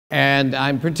And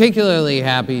I'm particularly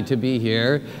happy to be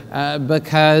here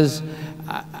because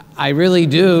I really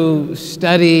do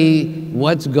study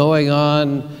what's going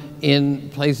on in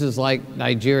places like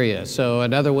Nigeria. So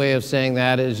another way of saying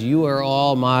that is you are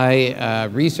all my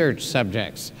research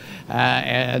subjects.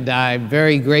 And I'm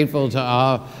very grateful to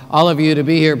all of you to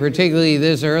be here, particularly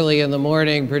this early in the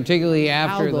morning, particularly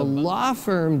after how the law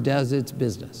firm does its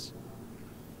business.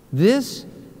 This,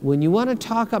 when you want to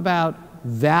talk about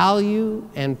value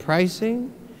and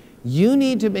pricing, you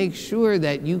need to make sure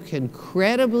that you can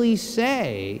credibly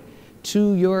say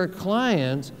to your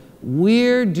clients,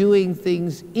 we're doing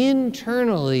things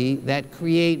internally that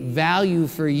create value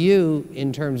for you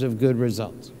in terms of good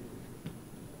results.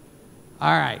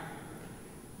 All right.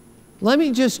 Let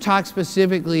me just talk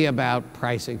specifically about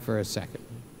pricing for a second.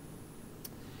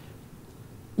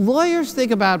 Lawyers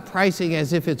think about pricing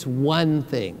as if it's one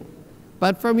thing.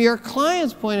 But from your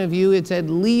client's point of view, it's at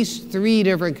least 3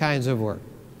 different kinds of work.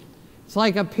 It's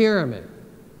like a pyramid.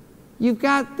 You've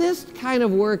got this kind of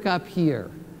work up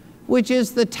here, which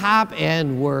is the top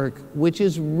end work, which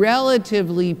is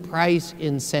relatively price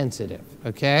insensitive,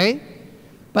 okay?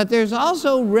 But there's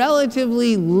also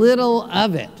relatively little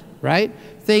of it, right?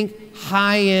 Think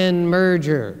high-end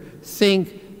merger,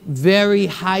 think very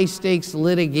high stakes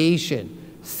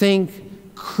litigation, think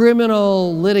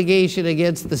criminal litigation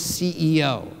against the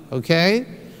CEO, okay?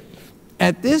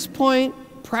 At this point,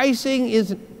 pricing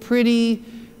is pretty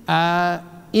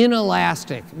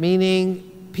inelastic,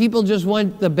 meaning people just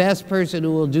want the best person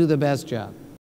who will do the best job.